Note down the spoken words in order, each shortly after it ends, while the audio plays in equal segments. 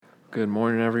Good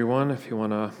morning, everyone. If you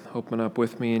want to open up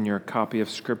with me in your copy of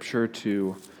Scripture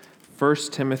to 1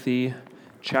 Timothy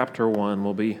chapter 1,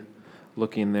 we'll be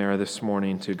looking there this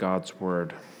morning to God's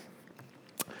Word.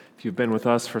 If you've been with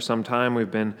us for some time,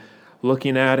 we've been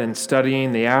looking at and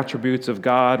studying the attributes of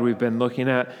God. We've been looking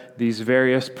at these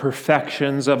various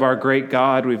perfections of our great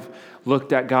God. We've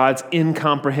looked at God's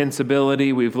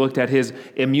incomprehensibility. We've looked at His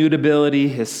immutability,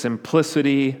 His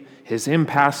simplicity, His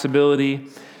impassibility.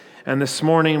 And this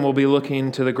morning we'll be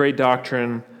looking to the great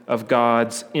doctrine of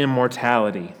God's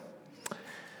immortality.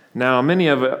 Now, many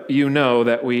of you know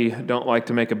that we don't like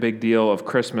to make a big deal of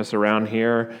Christmas around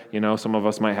here. You know, some of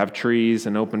us might have trees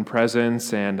and open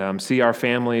presents and see our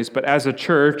families. But as a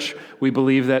church, we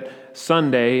believe that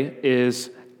Sunday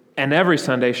and every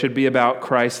Sunday should be about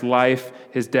Christ's life,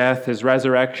 His death, His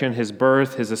resurrection, His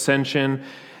birth, His ascension.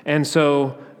 And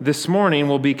so this morning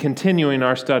we'll be continuing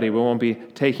our study. We won't be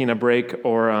taking a break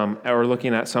or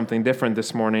looking at something different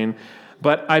this morning.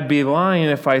 But I'd be lying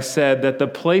if I said that the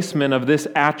placement of this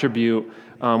attribute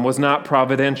was not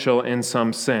providential in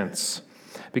some sense.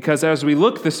 Because as we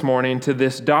look this morning to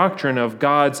this doctrine of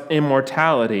God's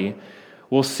immortality,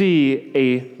 we'll see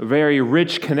a very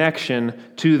rich connection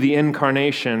to the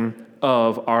incarnation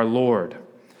of our Lord.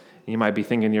 You might be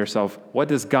thinking to yourself, what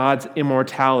does God's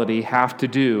immortality have to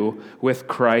do with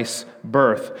Christ's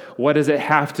birth? What does it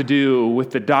have to do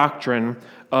with the doctrine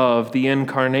of the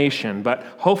incarnation? But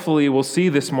hopefully we'll see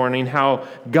this morning how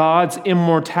God's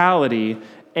immortality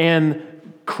and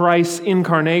Christ's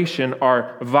incarnation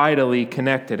are vitally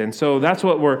connected. And so that's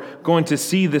what we're going to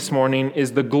see this morning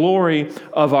is the glory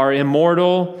of our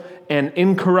immortal and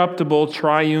incorruptible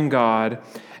triune God.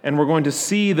 And we're going to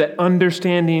see that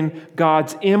understanding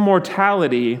God's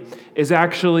immortality is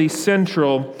actually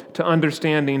central to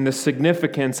understanding the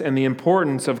significance and the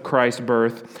importance of Christ's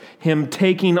birth, Him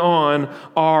taking on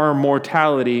our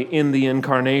mortality in the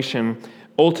incarnation,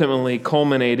 ultimately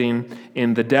culminating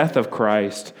in the death of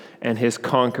Christ and His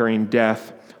conquering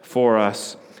death for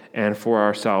us and for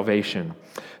our salvation.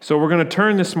 So we're going to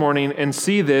turn this morning and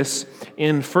see this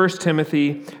in 1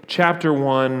 Timothy chapter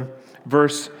 1,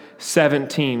 verse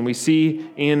 17. We see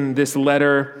in this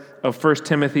letter of 1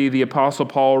 Timothy, the Apostle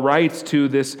Paul writes to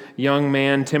this young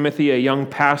man, Timothy, a young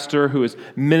pastor who is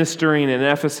ministering in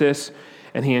Ephesus,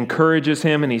 and he encourages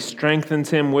him and he strengthens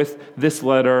him with this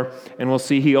letter, and we'll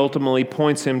see he ultimately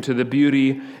points him to the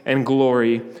beauty and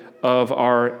glory of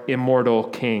our immortal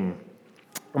King.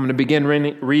 I'm going to begin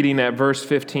reading at verse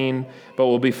 15, but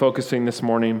we'll be focusing this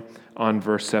morning on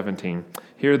verse 17.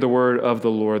 Hear the word of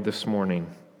the Lord this morning.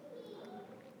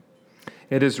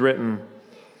 It is written,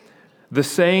 "The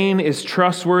saying is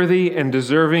trustworthy and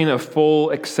deserving of full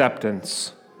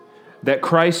acceptance, that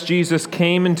Christ Jesus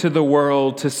came into the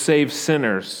world to save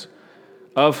sinners,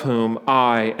 of whom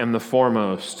I am the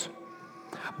foremost.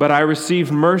 But I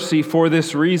received mercy for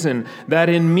this reason, that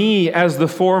in me as the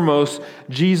foremost,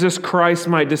 Jesus Christ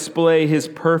might display His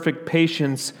perfect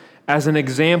patience as an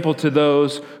example to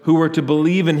those who were to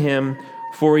believe in Him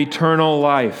for eternal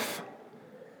life.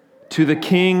 To the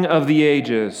King of the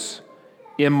ages,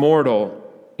 immortal,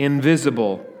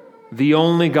 invisible, the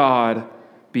only God,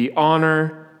 be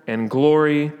honor and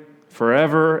glory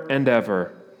forever and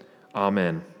ever.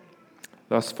 Amen."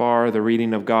 Thus far, the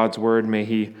reading of God's word. May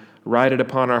He write it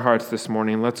upon our hearts this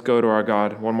morning. Let's go to our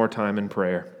God one more time in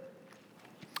prayer.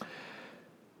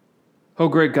 Oh,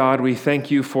 great God, we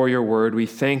thank You for Your word. We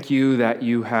thank You that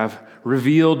You have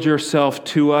revealed Yourself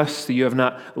to us, that You have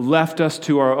not left us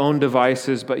to our own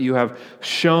devices, but You have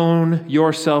shown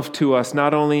Yourself to us,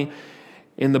 not only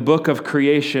in the book of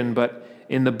creation, but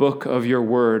in the book of Your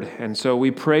word. And so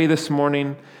we pray this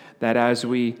morning that as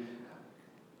we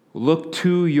look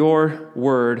to Your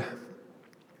word,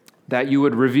 that You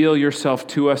would reveal Yourself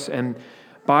to us, and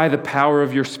by the power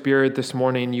of Your Spirit this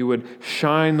morning, You would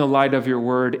shine the light of Your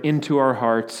word into our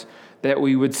hearts, that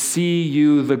we would see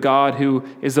You, the God who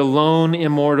is alone,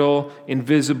 immortal,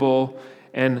 invisible,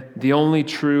 and the only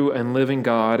true and living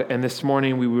God. And this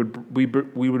morning we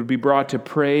would be brought to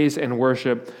praise and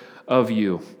worship of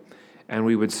You, and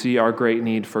we would see our great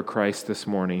need for Christ this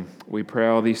morning. We pray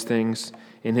all these things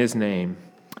in His name.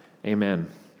 Amen.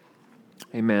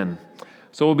 Amen.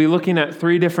 So we'll be looking at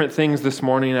three different things this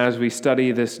morning as we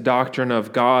study this doctrine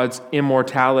of God's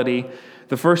immortality.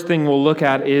 The first thing we'll look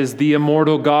at is the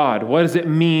immortal God. What does it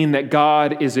mean that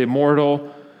God is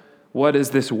immortal? What does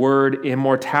this word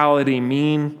immortality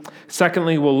mean?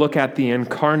 Secondly, we'll look at the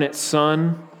incarnate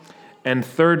Son. And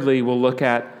thirdly, we'll look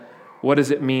at what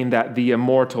does it mean that the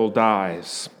immortal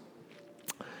dies.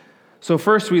 So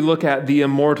first we look at the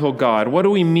immortal God. What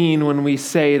do we mean when we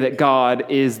say that God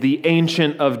is the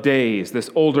Ancient of Days, this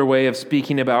older way of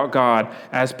speaking about God?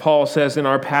 As Paul says in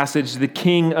our passage, the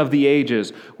King of the ages.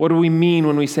 What do we mean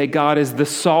when we say God is the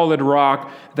solid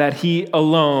rock, that he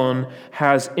alone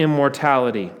has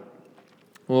immortality?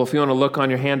 Well, if you want to look on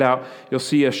your handout, you'll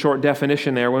see a short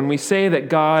definition there. When we say that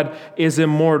God is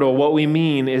immortal, what we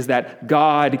mean is that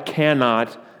God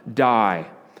cannot die,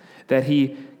 that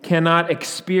he cannot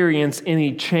experience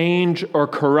any change or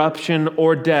corruption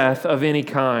or death of any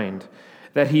kind,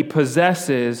 that he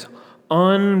possesses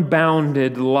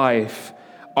unbounded life.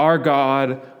 Our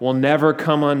God will never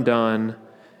come undone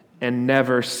and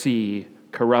never see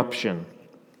corruption.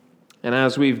 And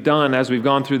as we've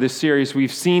gone through this series,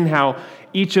 we've seen how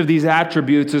each of these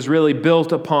attributes is really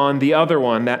built upon the other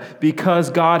one, that because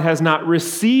God has not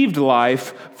received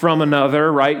life from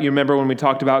another, right? You remember when we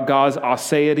talked about God's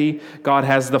aseity, God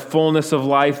has the fullness of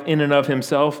life in and of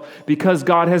himself. Because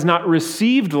God has not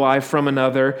received life from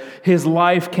another, his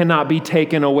life cannot be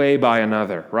taken away by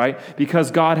another, right?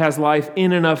 Because God has life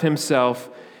in and of himself,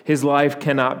 his life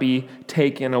cannot be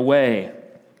taken away.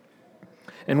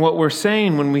 And what we're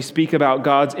saying when we speak about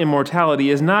God's immortality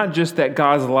is not just that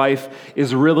God's life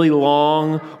is really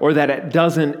long or that it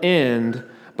doesn't end,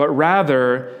 but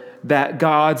rather that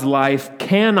God's life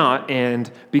cannot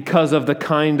end because of the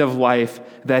kind of life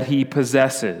that he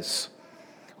possesses.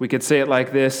 We could say it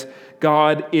like this: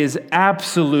 God is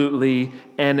absolutely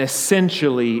and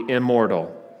essentially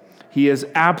immortal. He is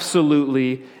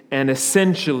absolutely and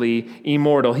essentially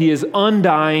immortal. He is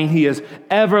undying. He is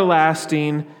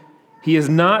everlasting. He is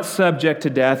not subject to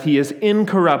death. He is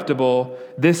incorruptible.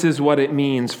 This is what it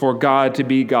means for God to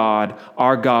be God.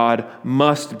 Our God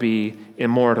must be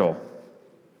immortal.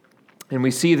 And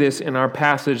we see this in our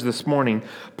passage this morning.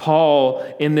 Paul,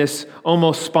 in this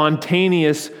almost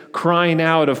spontaneous crying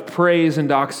out of praise and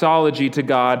doxology to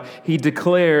God, he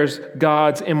declares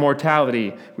God's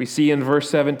immortality. We see in verse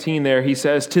 17 there, he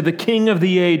says, "To the King of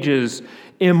the ages,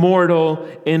 immortal,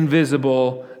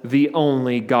 invisible, the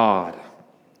only God."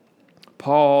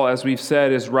 Paul, as we've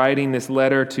said, is writing this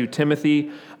letter to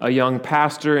Timothy, a young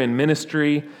pastor in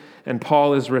ministry, and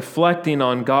Paul is reflecting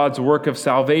on God's work of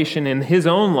salvation in his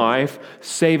own life,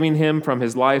 saving him from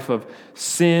his life of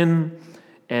sin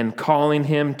and calling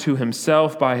him to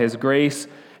himself by his grace.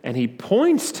 And he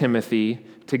points Timothy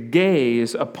to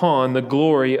gaze upon the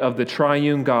glory of the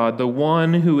triune God, the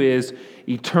one who is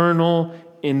eternal,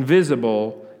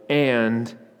 invisible,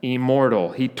 and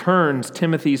immortal. He turns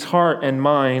Timothy's heart and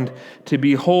mind to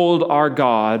behold our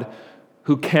God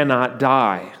who cannot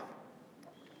die.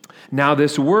 Now,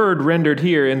 this word rendered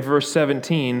here in verse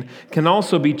 17 can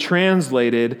also be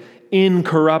translated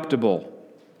incorruptible.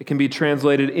 It can be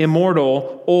translated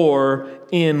immortal or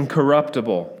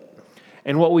incorruptible.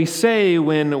 And what we say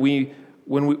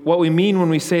what we mean when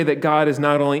we say that God is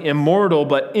not only immortal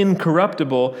but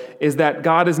incorruptible is that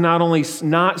God is not only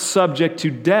not subject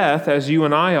to death as you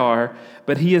and I are,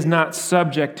 but he is not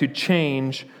subject to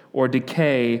change or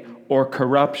decay or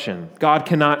corruption. God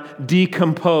cannot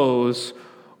decompose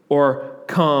or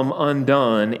come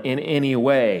undone in any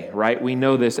way, right? We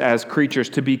know this as creatures.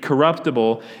 To be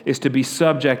corruptible is to be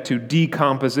subject to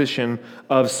decomposition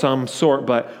of some sort.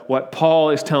 But what Paul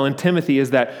is telling Timothy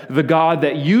is that the God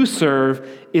that you serve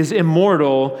is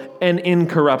immortal and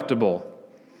incorruptible.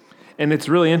 And it's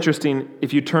really interesting,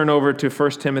 if you turn over to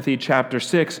 1 Timothy chapter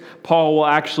 6, Paul will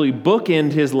actually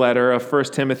bookend his letter of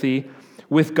 1 Timothy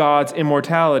with God's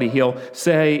immortality. He'll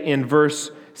say in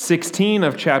verse 16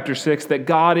 of chapter 6 that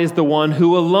God is the one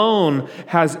who alone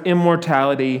has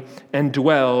immortality and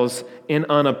dwells in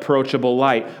unapproachable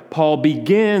light. Paul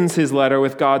begins his letter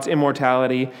with God's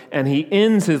immortality, and he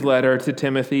ends his letter to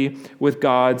Timothy with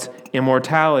God's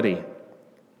immortality.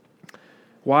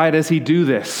 Why does he do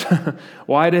this?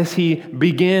 Why does he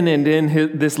begin and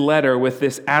end this letter with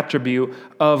this attribute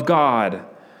of God?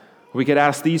 We could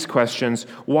ask these questions.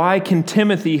 Why can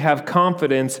Timothy have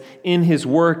confidence in his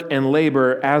work and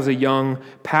labor as a young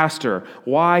pastor?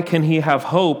 Why can he have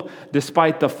hope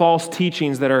despite the false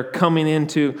teachings that are coming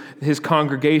into his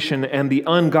congregation and the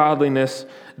ungodliness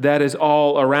that is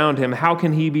all around him? How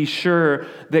can he be sure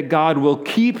that God will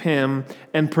keep him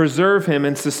and preserve him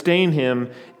and sustain him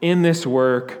in this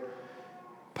work?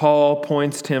 Paul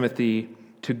points Timothy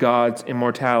to God's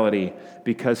immortality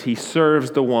because he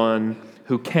serves the one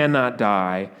who cannot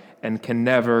die and can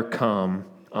never come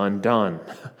undone,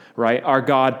 right? Our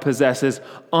God possesses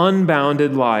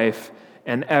unbounded life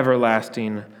and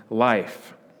everlasting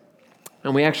life.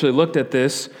 And we actually looked at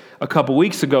this a couple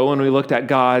weeks ago when we looked at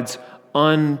God's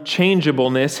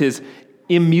unchangeableness, his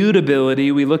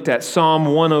immutability. We looked at Psalm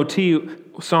 102,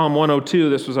 Psalm 102,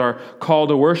 this was our call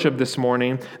to worship this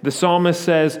morning, the psalmist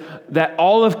says that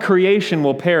all of creation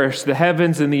will perish, the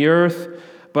heavens and the earth,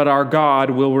 but our God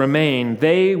will remain.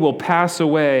 They will pass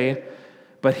away,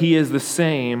 but he is the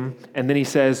same. And then he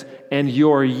says, and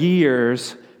your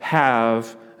years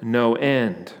have no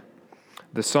end.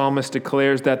 The psalmist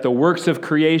declares that the works of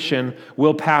creation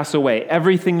will pass away.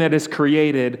 Everything that is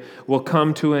created will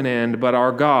come to an end, but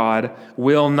our God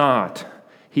will not.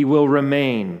 He will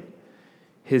remain.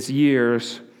 His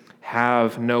years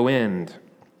have no end.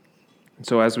 And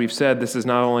so as we've said, this is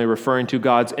not only referring to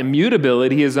God's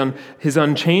immutability, his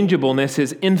unchangeableness,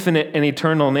 his infinite and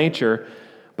eternal nature,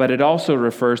 but it also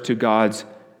refers to God's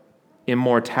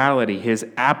immortality, his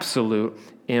absolute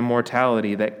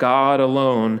immortality, that God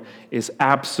alone is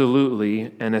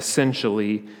absolutely and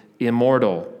essentially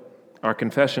immortal. Our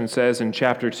confession says in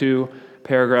chapter 2,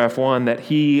 paragraph 1, that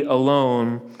he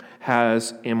alone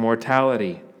has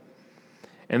immortality.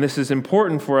 And this is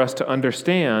important for us to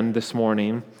understand this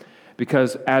morning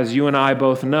because, as you and I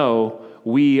both know,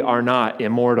 we are not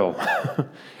immortal.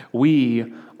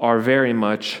 We are very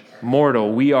much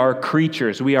mortal. We are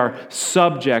creatures. We are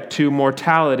subject to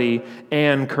mortality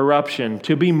and corruption.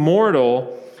 To be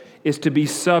mortal is to be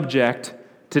subject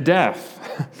to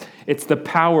death. It's the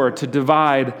power to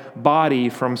divide body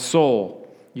from soul.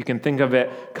 You can think of it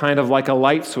kind of like a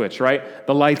light switch, right?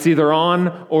 The light's either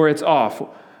on or it's off.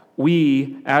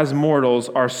 We, as mortals,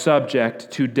 are subject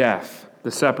to death,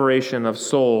 the separation of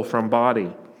soul from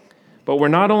body. But we're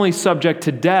not only subject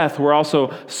to death, we're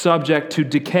also subject to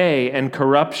decay and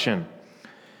corruption.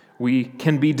 We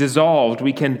can be dissolved.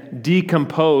 We can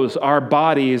decompose. Our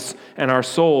bodies and our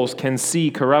souls can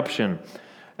see corruption.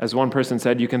 As one person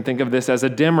said, you can think of this as a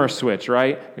dimmer switch,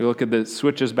 right? You look at the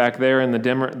switches back there in the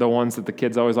dimmer, the ones that the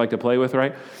kids always like to play with,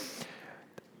 right?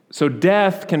 So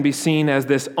death can be seen as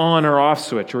this on or off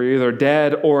switch. We're either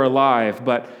dead or alive,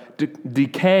 but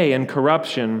decay and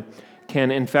corruption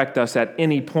can infect us at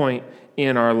any point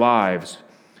in our lives.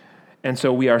 And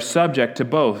so we are subject to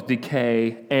both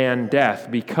decay and death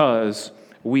because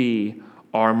we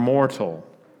are mortal.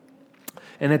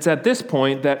 And it's at this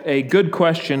point that a good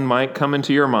question might come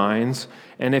into your minds.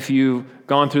 And if you've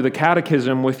gone through the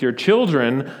catechism with your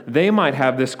children, they might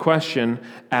have this question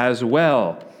as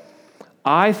well.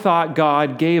 I thought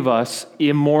God gave us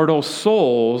immortal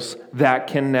souls that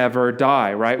can never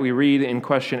die, right? We read in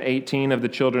question 18 of the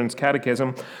Children's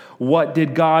Catechism, what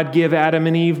did God give Adam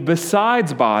and Eve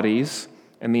besides bodies?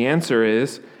 And the answer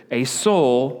is a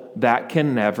soul that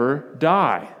can never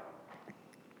die.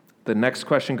 The next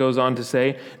question goes on to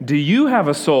say, do you have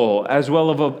a soul as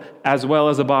well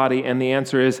as a body? And the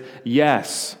answer is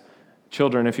yes.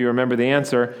 Children, if you remember the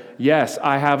answer, yes,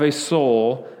 I have a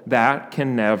soul that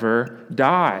can never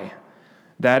die.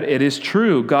 That it is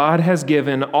true, God has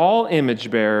given all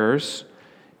image bearers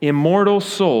immortal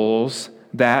souls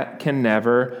that can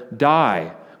never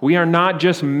die. We are not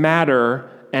just matter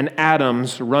and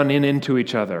atoms running into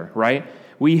each other, right?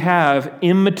 We have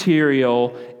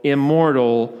immaterial,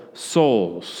 immortal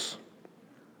souls.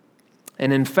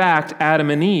 And in fact, Adam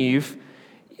and Eve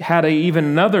had even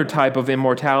another type of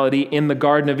immortality in the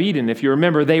Garden of Eden. If you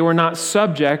remember, they were not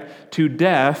subject to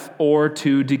death or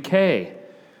to decay.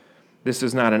 This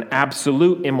is not an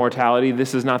absolute immortality.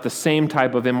 This is not the same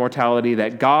type of immortality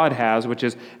that God has, which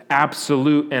is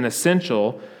absolute and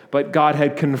essential, but God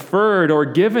had conferred or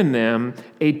given them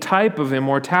a type of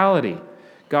immortality.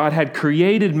 God had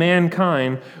created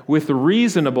mankind with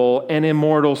reasonable and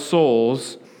immortal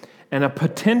souls and a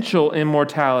potential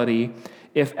immortality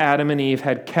if Adam and Eve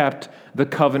had kept the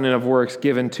covenant of works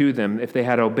given to them. If they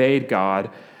had obeyed God,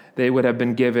 they would have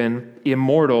been given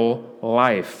immortal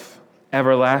life,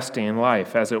 everlasting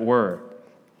life, as it were.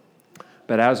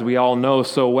 But as we all know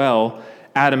so well,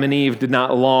 Adam and Eve did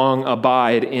not long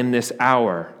abide in this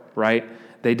hour, right?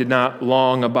 They did not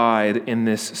long abide in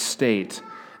this state.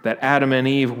 That Adam and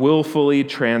Eve willfully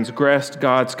transgressed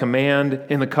God's command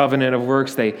in the covenant of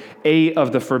works. They ate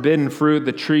of the forbidden fruit,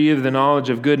 the tree of the knowledge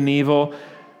of good and evil.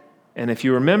 And if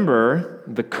you remember,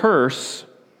 the curse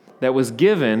that was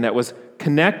given, that was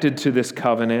connected to this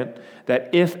covenant, that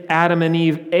if Adam and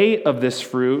Eve ate of this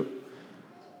fruit,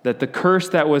 that the curse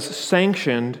that was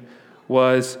sanctioned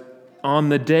was on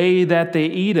the day that they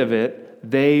eat of it,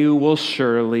 they will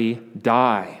surely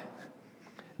die.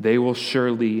 They will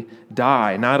surely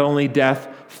die. Not only death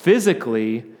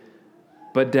physically,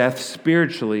 but death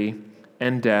spiritually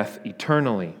and death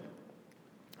eternally.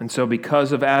 And so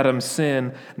because of Adam's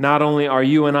sin, not only are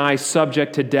you and I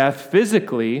subject to death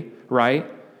physically, right?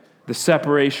 the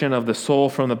separation of the soul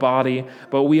from the body,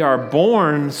 but we are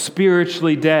born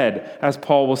spiritually dead, as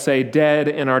Paul will say, dead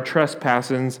in our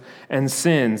trespasses and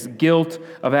sins, guilt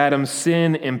of Adam's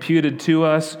sin imputed to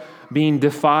us, being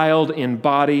defiled in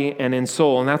body and in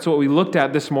soul. And that's what we looked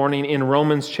at this morning in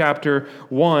Romans chapter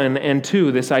 1 and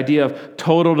 2, this idea of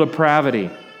total depravity.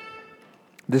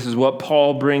 This is what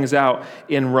Paul brings out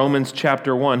in Romans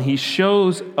chapter 1. He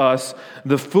shows us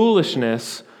the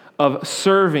foolishness of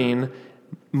serving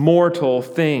mortal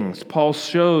things. Paul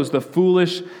shows the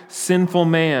foolish, sinful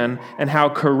man and how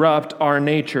corrupt our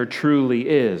nature truly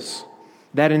is.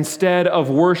 That instead of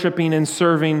worshiping and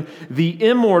serving the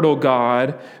immortal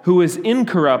God who is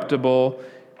incorruptible,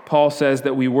 Paul says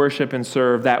that we worship and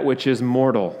serve that which is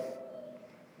mortal.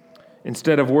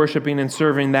 Instead of worshiping and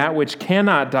serving that which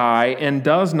cannot die and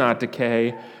does not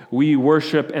decay, we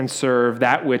worship and serve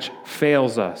that which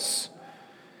fails us.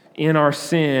 In our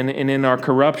sin and in our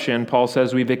corruption, Paul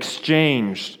says we've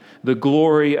exchanged the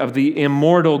glory of the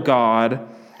immortal God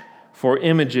for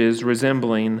images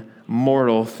resembling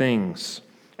mortal things.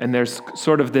 And there's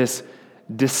sort of this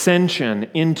dissension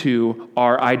into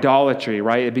our idolatry,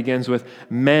 right? It begins with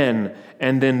men,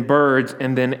 and then birds,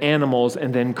 and then animals,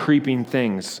 and then creeping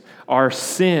things. Our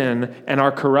sin and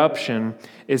our corruption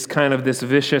is kind of this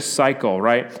vicious cycle,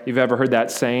 right? You've ever heard that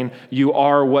saying, you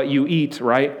are what you eat,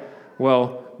 right?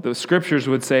 Well, the scriptures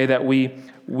would say that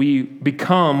we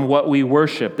become what we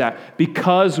worship, that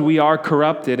because we are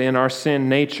corrupted in our sin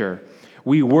nature,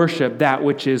 we worship that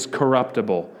which is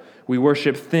corruptible. We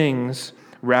worship things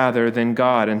rather than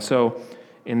God. And so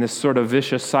in this sort of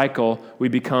vicious cycle, we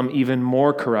become even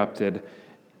more corrupted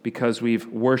because we've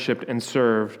worshiped and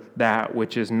served that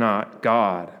which is not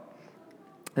God.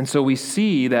 And so we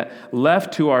see that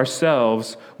left to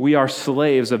ourselves, we are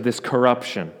slaves of this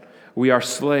corruption. We are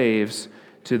slaves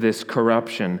to this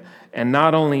corruption. And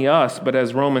not only us, but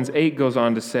as Romans 8 goes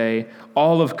on to say,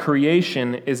 all of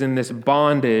creation is in this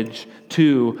bondage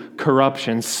to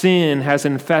corruption. Sin has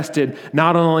infested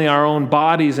not only our own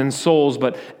bodies and souls,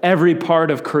 but every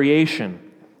part of creation.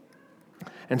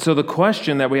 And so the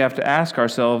question that we have to ask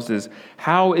ourselves is,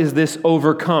 how is this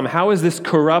overcome? How is this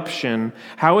corruption?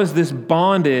 How is this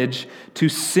bondage to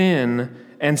sin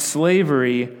and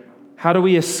slavery? How do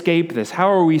we escape this? How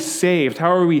are we saved?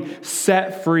 How are we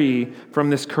set free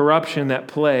from this corruption that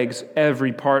plagues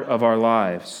every part of our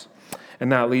lives?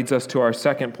 And that leads us to our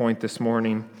second point this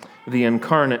morning, the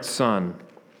incarnate Son.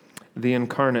 The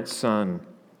incarnate Son.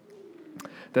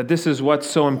 That this is what's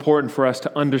so important for us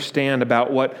to understand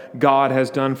about what God has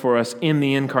done for us in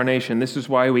the incarnation. This is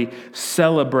why we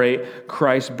celebrate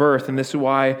Christ's birth, and this is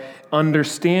why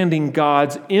understanding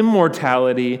God's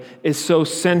immortality is so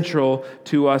central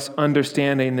to us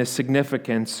understanding the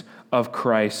significance of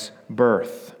Christ's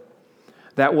birth.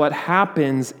 That what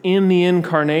happens in the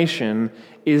incarnation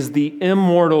is the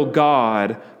immortal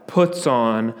God puts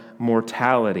on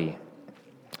mortality.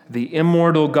 The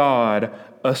immortal God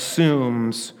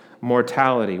assumes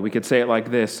mortality. We could say it like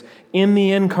this. In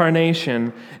the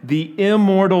incarnation, the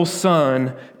immortal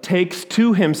Son takes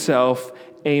to himself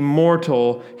a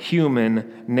mortal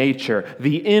human nature.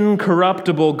 The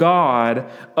incorruptible God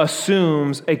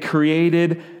assumes a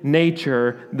created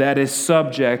nature that is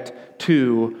subject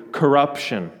to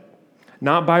corruption.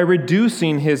 Not by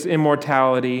reducing his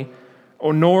immortality,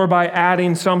 nor by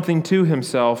adding something to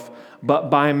himself,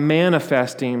 but by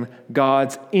manifesting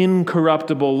God's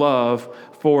incorruptible love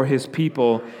for his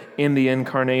people in the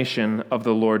incarnation of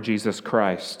the Lord Jesus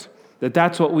Christ.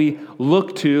 That's what we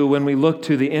look to when we look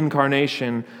to the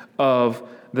incarnation of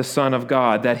the Son of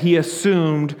God, that he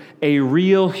assumed a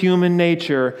real human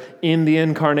nature in the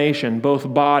incarnation,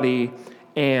 both body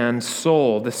and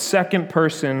soul. The second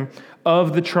person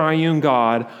of the triune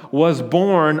God was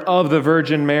born of the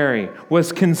Virgin Mary,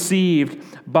 was conceived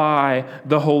by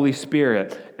the Holy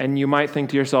Spirit. And you might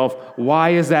think to yourself,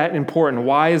 why is that important?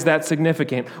 Why is that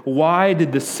significant? Why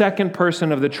did the second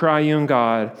person of the triune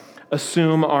God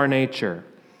assume our nature?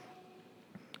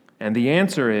 And the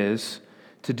answer is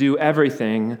to do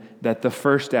everything that the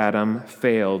first Adam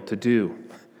failed to do.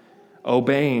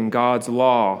 Obeying God's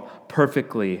law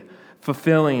perfectly,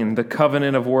 fulfilling the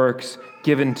covenant of works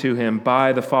given to him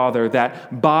by the Father,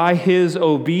 that by his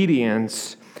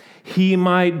obedience he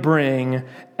might bring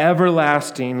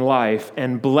everlasting life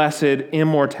and blessed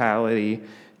immortality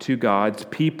to God's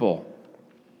people.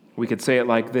 We could say it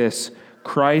like this: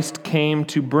 Christ came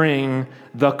to bring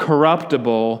the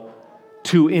corruptible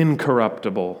to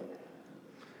incorruptible.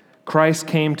 Christ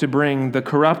came to bring the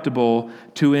corruptible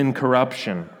to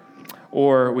incorruption.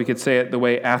 Or we could say it the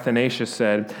way Athanasius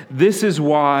said, this is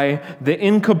why the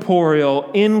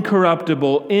incorporeal,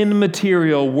 incorruptible,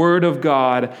 immaterial Word of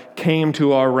God came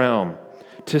to our realm,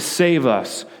 to save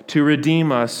us, to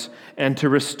redeem us, and to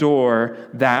restore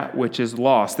that which is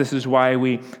lost. This is why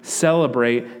we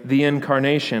celebrate the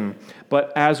incarnation.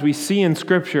 But as we see in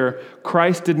Scripture,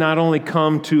 Christ did not only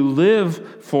come to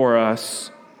live for us,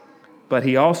 but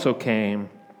he also came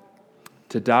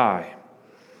to die.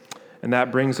 And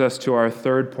that brings us to our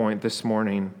third point this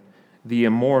morning. The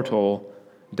immortal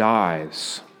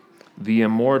dies. The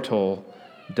immortal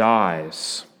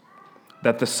dies.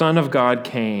 That the Son of God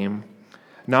came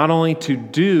not only to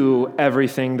do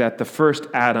everything that the first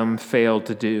Adam failed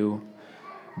to do,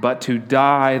 but to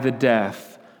die the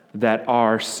death that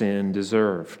our sin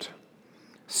deserved,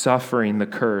 suffering the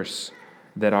curse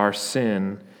that our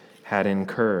sin had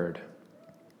incurred.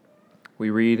 We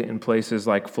read in places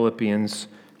like Philippians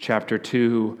chapter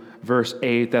 2, verse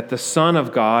 8, that the Son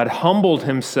of God humbled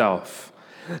himself,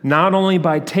 not only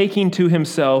by taking to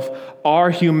himself our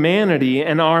humanity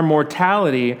and our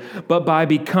mortality, but by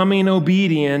becoming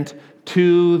obedient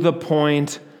to the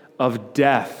point of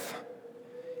death,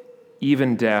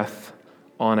 even death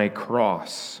on a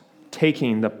cross,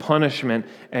 taking the punishment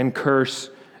and curse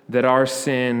that our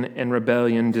sin and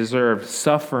rebellion deserved,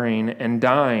 suffering and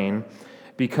dying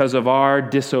because of our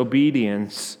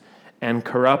disobedience and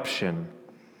corruption.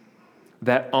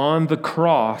 That on the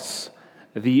cross,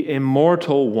 the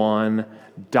immortal one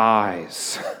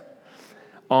dies.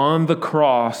 On the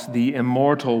cross, the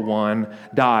immortal one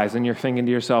dies. And you're thinking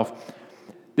to yourself,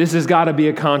 this has got to be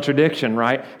a contradiction,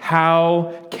 right?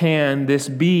 How can this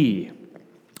be?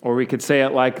 Or we could say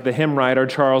it like the hymn writer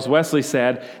Charles Wesley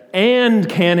said, and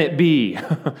can it be?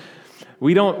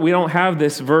 We don't have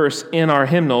this verse in our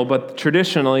hymnal, but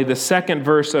traditionally the second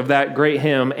verse of that great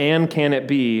hymn, And Can It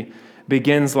Be,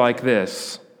 begins like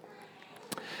this.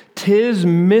 'Tis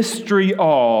mystery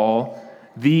all,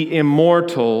 the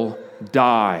immortal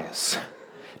dies.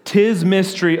 'Tis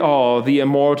mystery all, the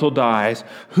immortal dies.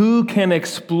 Who can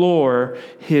explore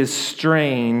his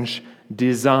strange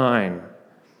design?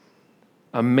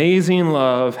 Amazing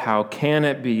love, how can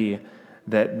it be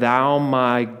that thou,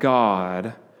 my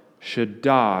God, should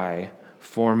die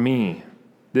for me?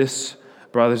 This,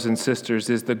 brothers and sisters,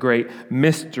 is the great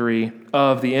mystery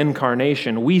of the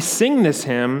incarnation. We sing this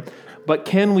hymn, but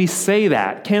can we say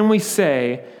that? Can we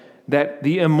say that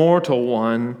the immortal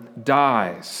one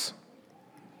dies?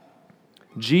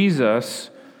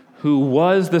 Jesus, who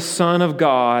was the Son of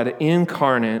God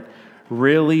incarnate,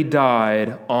 really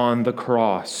died on the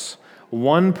cross.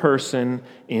 One person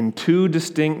in two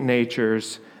distinct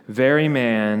natures, very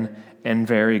man and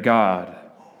very God.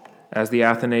 As the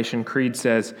Athanasian Creed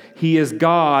says, he is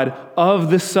God of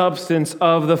the substance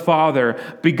of the Father,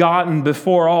 begotten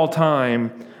before all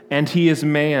time, and he is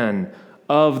man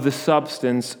of the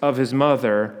substance of his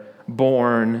mother,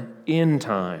 born in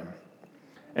time.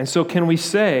 And so can we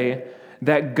say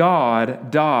that God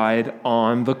died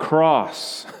on the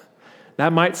cross?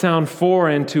 That might sound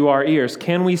foreign to our ears.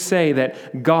 Can we say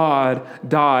that God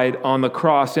died on the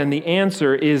cross? And the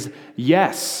answer is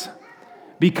yes.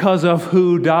 Because of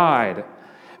who died.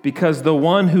 Because the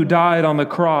one who died on the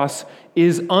cross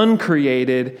is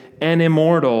uncreated and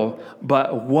immortal,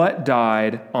 but what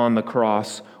died on the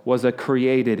cross was a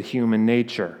created human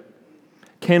nature.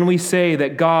 Can we say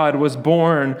that God was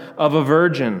born of a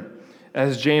virgin?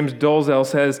 As James Dolezal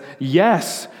says,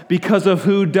 yes, because of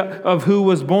who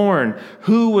was born.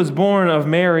 Who was born of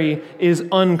Mary is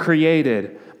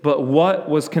uncreated, but what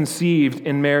was conceived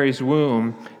in Mary's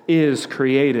womb is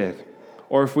created.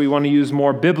 Or if we want to use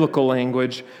more biblical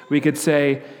language, we could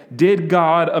say, did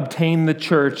God obtain the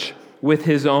church with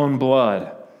his own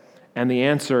blood? And the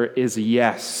answer is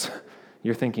yes.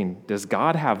 You're thinking, does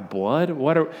God have blood?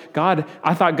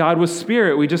 I thought God was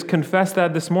spirit. We just confessed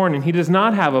that this morning. He does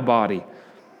not have a body.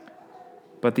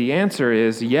 But the answer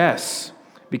is yes,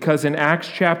 because in Acts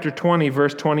chapter 20,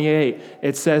 verse 28,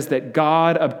 it says that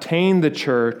God obtained the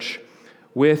church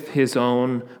with his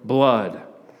own blood,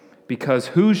 because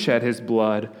who shed his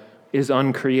blood is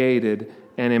uncreated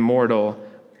and immortal,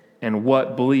 and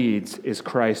what bleeds is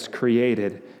Christ's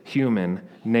created human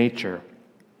nature.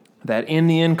 That in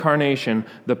the incarnation,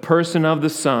 the person of the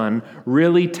Son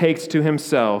really takes to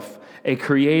himself a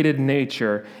created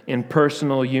nature in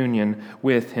personal union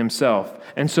with himself.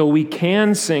 And so we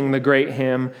can sing the great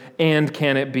hymn, And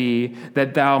Can It Be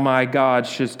That Thou, my God,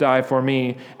 Shouldst Die for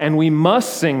Me? And we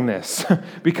must sing this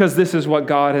because this is what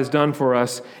God has done for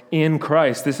us in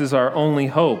Christ. This is our only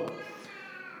hope.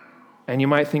 And you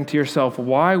might think to yourself,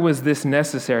 why was this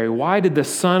necessary? Why did the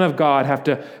Son of God have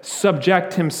to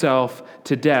subject himself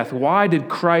to death? Why did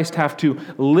Christ have to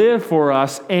live for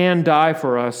us and die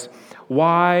for us?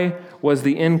 Why was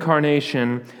the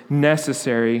incarnation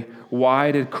necessary?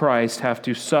 Why did Christ have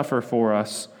to suffer for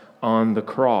us on the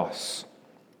cross?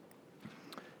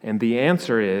 And the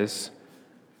answer is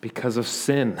because of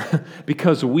sin,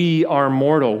 because we are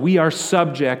mortal. We are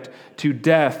subject to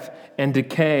death and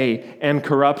decay and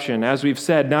corruption. As we've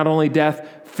said, not only death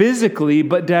physically,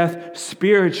 but death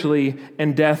spiritually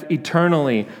and death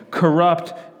eternally,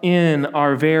 corrupt in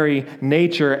our very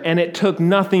nature. And it took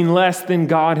nothing less than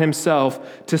God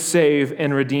himself to save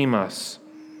and redeem us.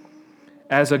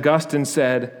 As Augustine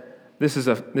said, this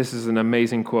is an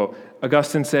amazing quote.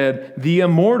 Augustine said, "The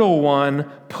immortal one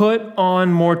put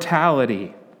on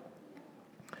mortality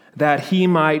that he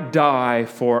might die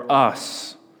for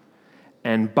us,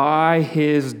 and by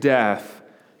his death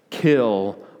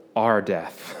kill our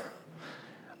death."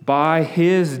 By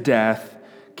his death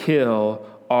kill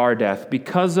our death.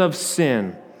 Because of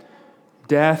sin,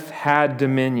 death had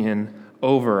dominion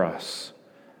over us.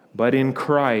 But in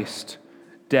Christ,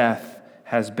 death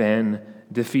has been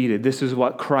defeated. This is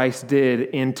what Christ did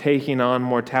in taking on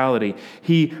mortality.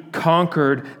 He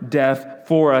conquered death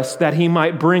for us that he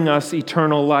might bring us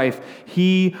eternal life.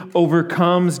 He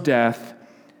overcomes death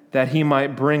that he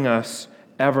might bring us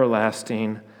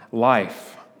everlasting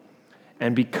life.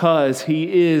 And because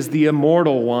he is the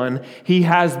immortal one, he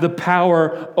has the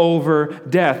power over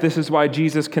death. This is why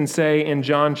Jesus can say in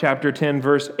John chapter 10,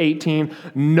 verse 18,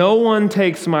 "No one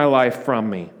takes my life from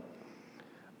me,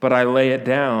 but I lay it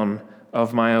down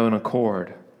of my own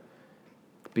accord,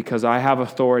 because I have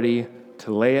authority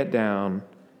to lay it down,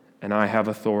 and I have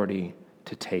authority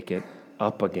to take it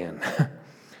up again."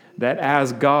 That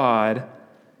as God,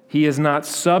 he is not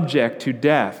subject to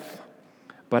death,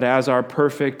 but as our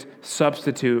perfect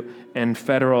substitute and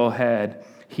federal head,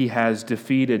 he has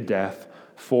defeated death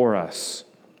for us.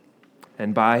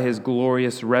 And by his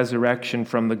glorious resurrection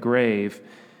from the grave,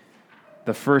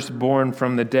 the firstborn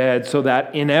from the dead, so that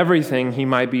in everything he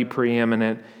might be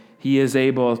preeminent, he is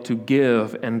able to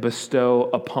give and bestow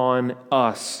upon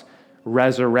us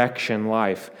resurrection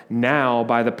life, now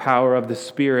by the power of the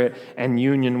Spirit and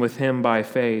union with him by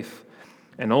faith,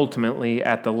 and ultimately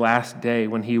at the last day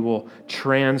when he will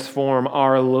transform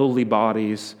our lowly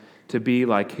bodies to be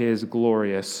like his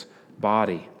glorious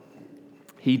body.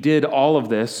 He did all of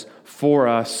this for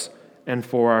us and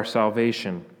for our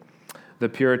salvation. The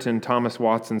Puritan Thomas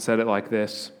Watson said it like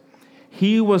this: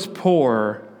 "He was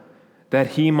poor that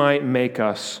he might make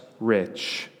us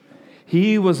rich.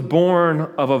 He was born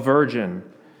of a virgin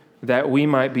that we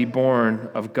might be born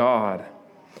of God.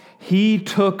 He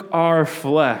took our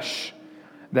flesh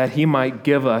that he might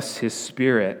give us his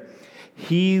spirit.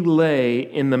 He lay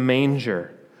in the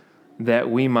manger that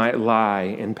we might lie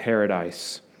in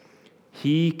paradise.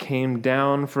 He came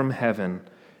down from heaven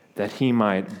that he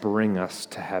might bring us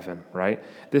to heaven," right?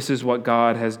 This is what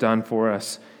God has done for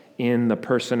us in the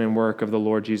person and work of the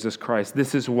Lord Jesus Christ.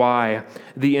 This is why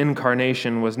the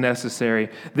incarnation was necessary.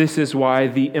 This is why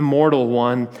the immortal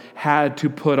one had to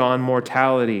put on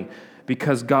mortality,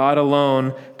 because God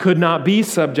alone could not be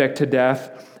subject to death,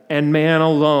 and man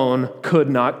alone could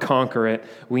not conquer it.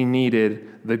 We needed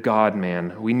the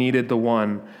God-man. We needed the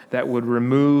one that would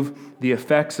remove the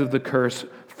effects of the curse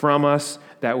from us,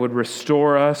 that would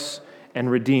restore us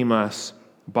and redeem us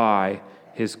by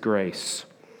his grace.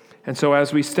 And so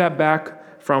as we step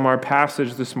back from our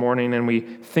passage this morning and we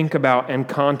think about and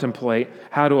contemplate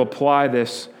how to apply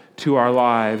this to our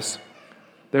lives,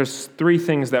 there's three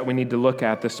things that we need to look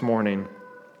at this morning.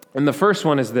 And the first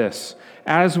one is this: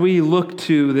 as we look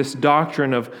to this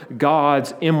doctrine of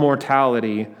God's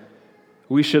immortality,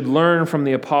 we should learn from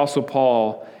the Apostle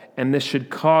Paul, and this should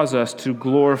cause us to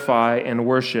glorify and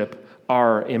worship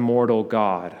our immortal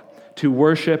God, to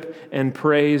worship and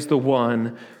praise the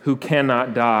one who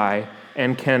cannot die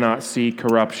and cannot see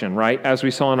corruption, right? As we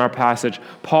saw in our passage,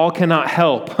 Paul cannot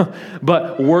help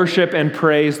but worship and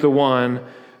praise the one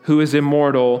who is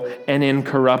immortal and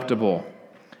incorruptible.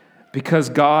 Because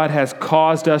God has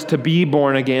caused us to be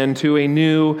born again to a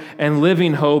new and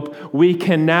living hope, we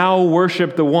can now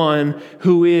worship the one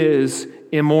who is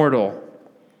immortal.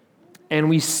 And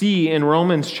we see in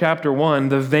Romans chapter 1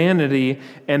 the vanity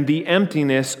and the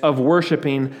emptiness of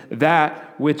worshiping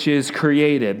that which is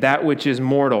created, that which is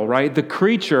mortal, right? The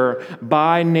creature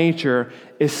by nature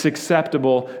is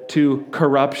susceptible to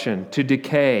corruption, to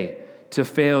decay, to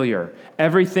failure.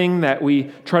 Everything that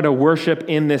we try to worship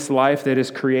in this life that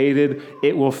is created,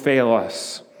 it will fail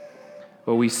us.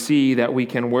 But we see that we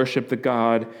can worship the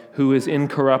God who is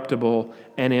incorruptible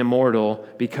and immortal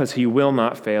because he will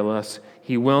not fail us,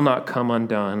 he will not come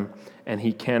undone, and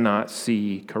he cannot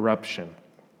see corruption.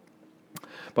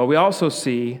 But we also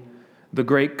see the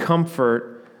great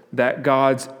comfort that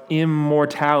God's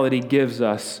immortality gives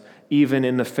us even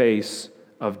in the face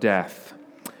of death.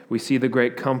 We see the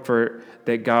great comfort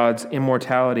that God's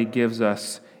immortality gives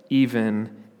us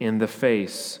even in the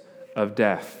face of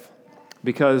death.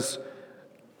 Because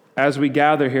as we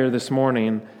gather here this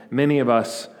morning, many of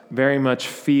us very much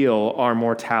feel our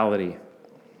mortality.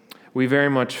 We very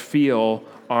much feel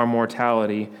our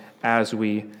mortality as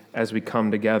we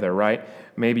come together, right?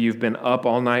 Maybe you've been up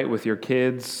all night with your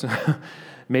kids.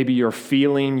 Maybe you're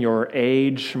feeling your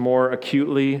age more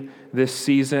acutely this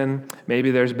season.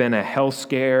 Maybe there's been a health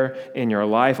scare in your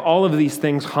life. All of these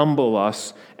things humble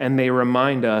us, and they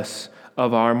remind us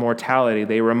of our mortality.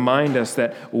 They remind us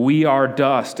that we are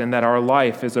dust and that our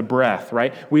life is a breath,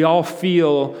 right? We all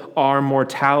feel our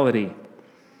mortality.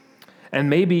 And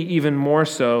maybe even more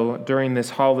so during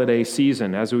this holiday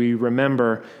season as we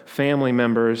remember family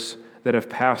members that have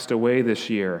passed away this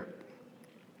year,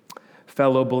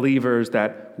 fellow believers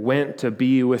that went to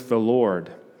be with the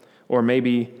Lord, or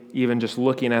maybe even just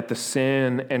looking at the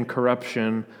sin and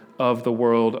corruption of the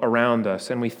world around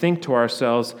us. And we think to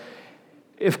ourselves,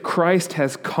 if Christ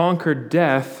has conquered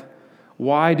death,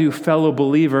 why do fellow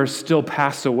believers still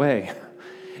pass away?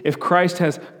 If Christ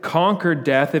has conquered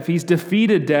death, if he's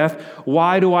defeated death,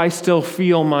 why do I still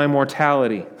feel my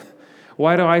mortality?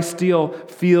 Why do I still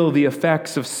feel the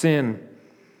effects of sin?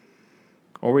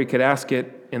 Or we could ask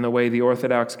it in the way the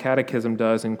Orthodox Catechism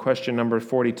does in question number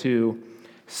 42.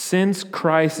 Since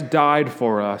Christ died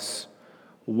for us,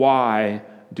 why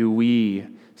do we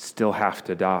still have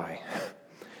to die?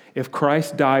 If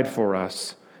Christ died for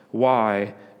us,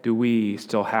 why do we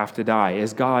still have to die?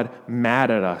 Is God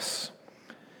mad at us?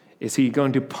 Is he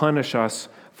going to punish us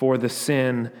for the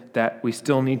sin that we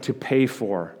still need to pay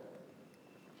for?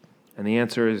 And the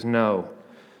answer is no.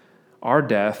 Our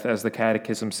death, as the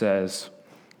Catechism says,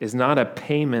 is not a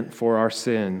payment for our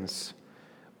sins,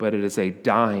 but it is a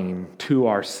dying to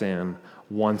our sin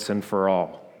once and for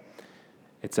all.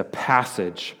 It's a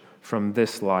passage from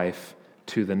this life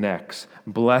to the next.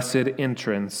 Blessed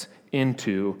entrance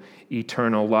into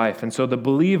eternal life. And so the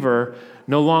believer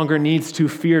no longer needs to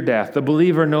fear death. The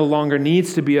believer no longer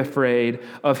needs to be afraid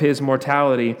of his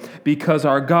mortality because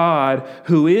our God,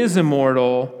 who is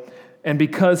immortal, and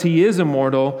because he is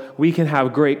immortal, we can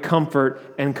have great comfort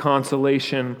and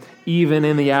consolation even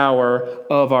in the hour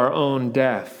of our own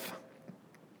death.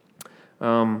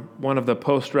 One of the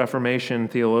post-Reformation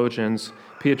theologians,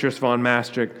 Petrus von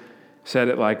Maastricht, said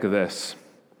it like this: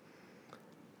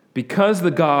 because the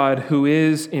God who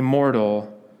is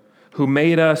immortal, who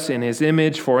made us in his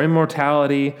image for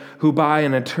immortality, who by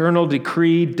an eternal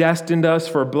decree destined us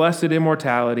for blessed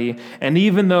immortality, and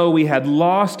even though we had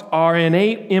lost our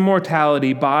innate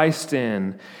immortality by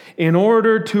sin, in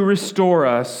order to restore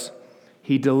us,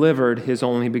 he delivered his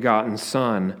only begotten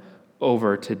Son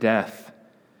over to death,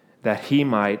 that he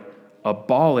might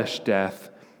abolish death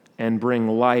and bring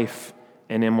life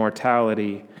and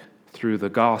immortality through the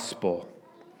gospel.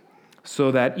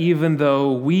 So that even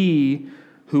though we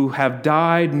who have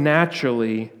died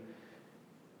naturally,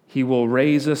 he will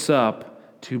raise us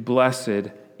up to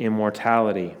blessed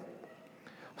immortality,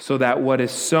 so that what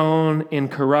is sown in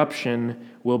corruption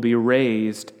will be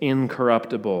raised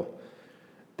incorruptible,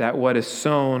 that what is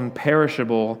sown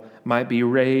perishable might be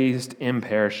raised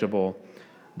imperishable,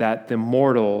 that the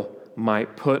mortal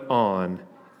might put on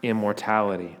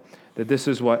immortality. That this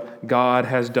is what God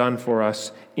has done for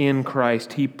us in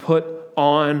Christ. He put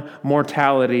on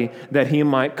mortality that he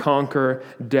might conquer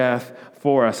death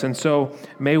for us. And so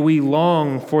may we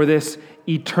long for this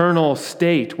eternal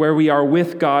state where we are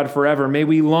with God forever. May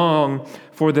we long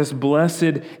for this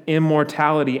blessed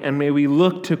immortality, and may we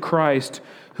look to Christ,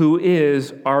 who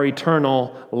is our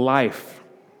eternal life.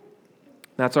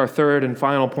 That's our third and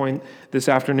final point this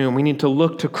afternoon. We need to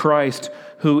look to Christ,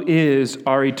 who is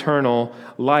our eternal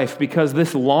life, because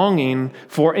this longing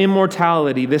for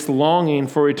immortality, this longing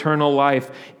for eternal life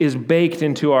is baked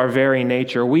into our very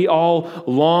nature. We all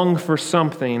long for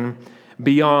something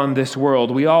beyond this world.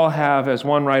 We all have, as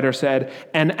one writer said,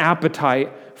 an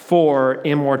appetite for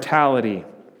immortality.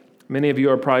 Many of you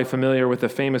are probably familiar with the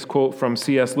famous quote from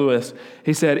C.S. Lewis.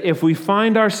 He said, "If we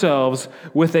find ourselves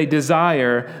with a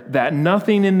desire that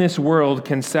nothing in this world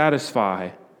can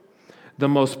satisfy, the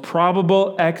most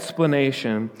probable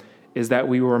explanation is that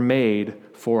we were made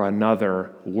for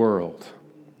another world."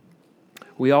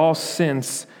 We all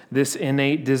sense this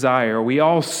innate desire. We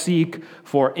all seek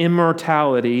for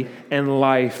immortality and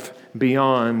life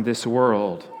beyond this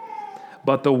world.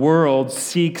 but the world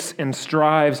seeks and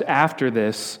strives after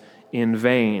this in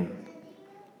vain.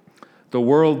 The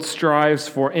world strives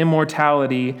for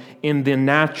immortality in the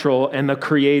natural and the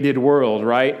created world,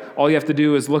 right? All you have to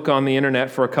do is look on the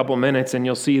internet for a couple minutes and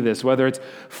you'll see this. Whether it's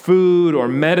food or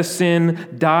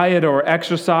medicine, diet or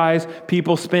exercise,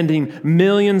 people spending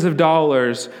millions of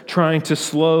dollars trying to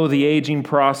slow the aging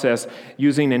process,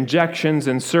 using injections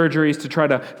and surgeries to try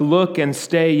to look and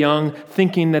stay young,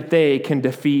 thinking that they can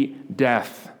defeat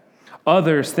death.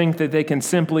 Others think that they can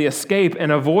simply escape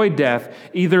and avoid death,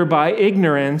 either by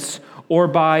ignorance or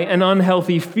by an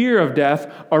unhealthy fear of death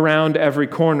around every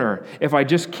corner. If I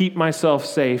just keep myself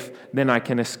safe, then I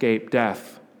can escape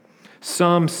death.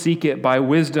 Some seek it by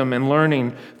wisdom and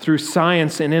learning through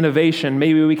science and innovation.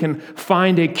 Maybe we can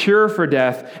find a cure for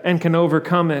death and can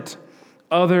overcome it.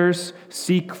 Others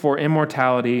seek for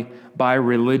immortality by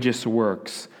religious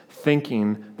works,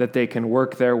 thinking that they can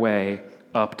work their way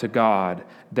up to God,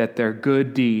 that their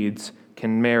good deeds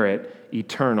can merit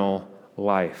eternal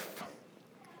life.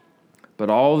 But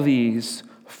all these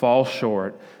fall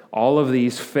short. All of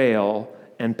these fail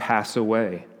and pass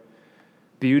away.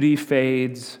 Beauty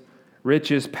fades,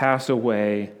 riches pass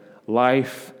away,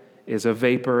 life is a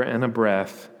vapor and a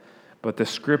breath. But the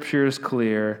Scripture is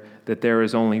clear that there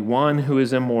is only one who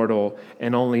is immortal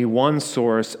and only one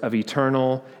source of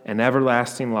eternal and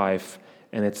everlasting life,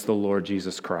 and it's the Lord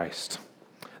Jesus Christ,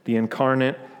 the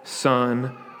incarnate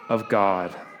Son of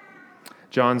God.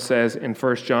 John says in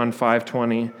 1 John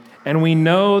 5:20, "And we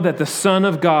know that the Son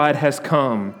of God has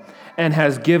come and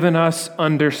has given us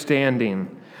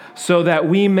understanding, so that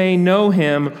we may know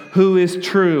him who is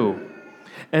true.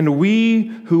 And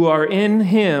we who are in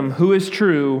him who is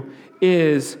true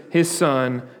is his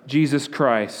Son, Jesus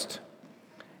Christ.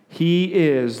 He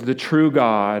is the true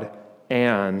God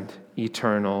and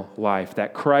eternal life."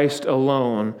 That Christ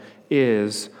alone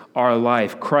is our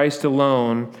life. Christ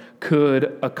alone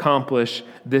could accomplish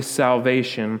this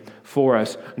salvation for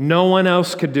us. No one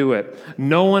else could do it.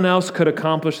 No one else could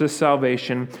accomplish this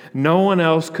salvation. No one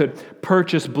else could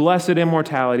purchase blessed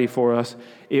immortality for us.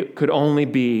 It could only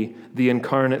be the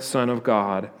incarnate Son of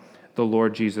God, the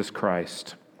Lord Jesus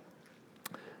Christ.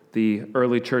 The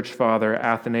early church father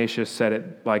Athanasius said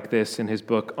it like this in his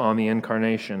book On the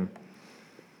Incarnation.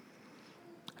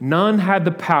 "None had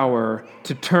the power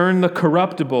to turn the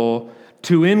corruptible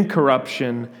to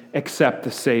incorruption except the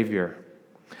Savior.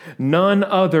 None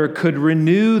other could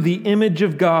renew the image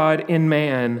of God in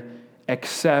man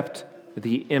except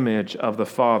the image of the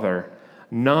Father.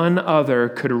 None other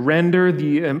could render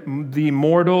the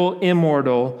mortal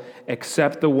immortal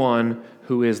except the one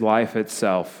who is life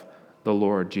itself, the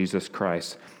Lord Jesus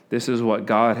Christ." This is what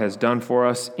God has done for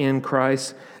us in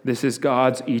Christ. This is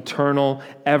God's eternal,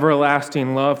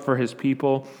 everlasting love for his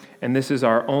people. And this is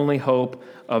our only hope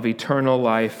of eternal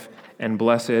life and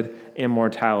blessed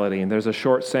immortality. And there's a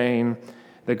short saying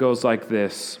that goes like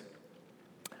this: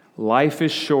 "Life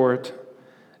is short,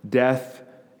 death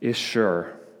is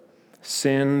sure.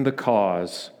 Sin the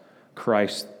cause,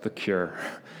 Christ the cure."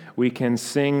 We can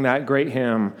sing that great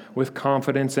hymn with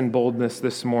confidence and boldness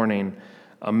this morning.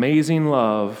 Amazing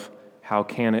love, how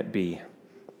can it be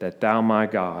that thou, my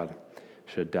God,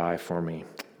 should die for me?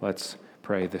 Let's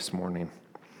pray this morning.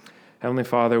 Heavenly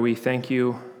Father, we thank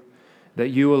you that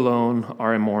you alone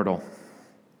are immortal,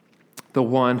 the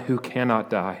one who cannot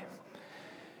die,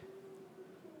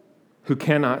 who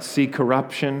cannot see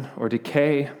corruption or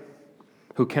decay,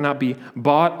 who cannot be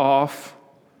bought off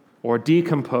or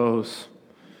decompose.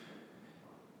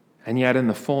 And yet in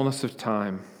the fullness of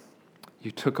time, you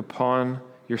took upon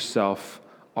yourself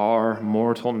our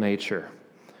mortal nature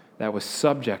that was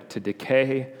subject to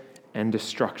decay and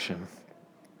destruction.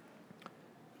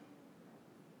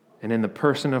 And in the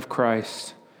person of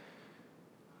Christ,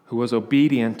 who was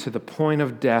obedient to the point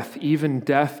of death, even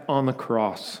death on the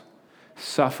cross,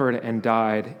 suffered and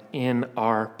died in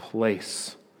our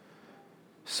place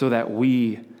so that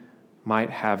we might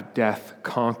have death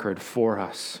conquered for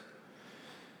us.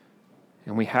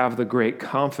 And we have the great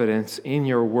confidence in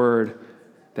your word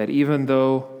that even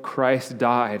though Christ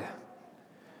died,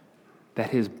 that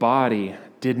his body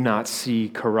did not see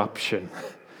corruption.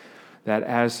 That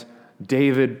as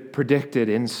David predicted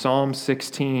in Psalm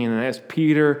 16, and as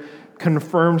Peter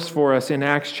confirms for us in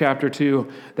Acts chapter 2,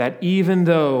 that even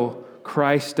though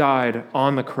Christ died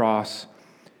on the cross,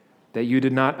 that you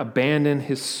did not abandon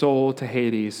his soul to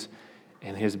Hades,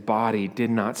 and his body did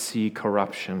not see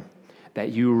corruption. That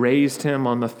you raised him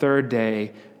on the third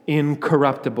day,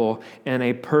 incorruptible, and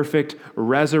a perfect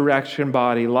resurrection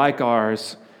body like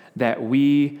ours, that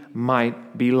we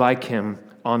might be like him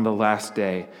on the last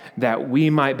day, that we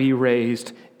might be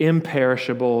raised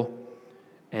imperishable,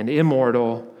 and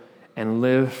immortal and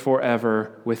live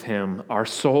forever with him, our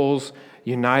souls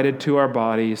united to our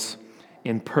bodies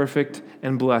in perfect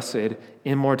and blessed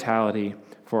immortality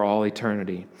for all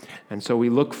eternity. And so we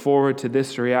look forward to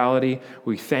this reality.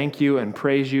 We thank you and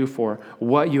praise you for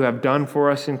what you have done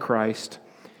for us in Christ.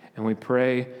 And we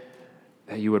pray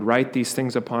that you would write these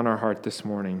things upon our heart this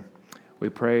morning. We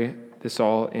pray this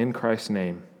all in Christ's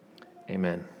name.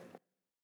 Amen.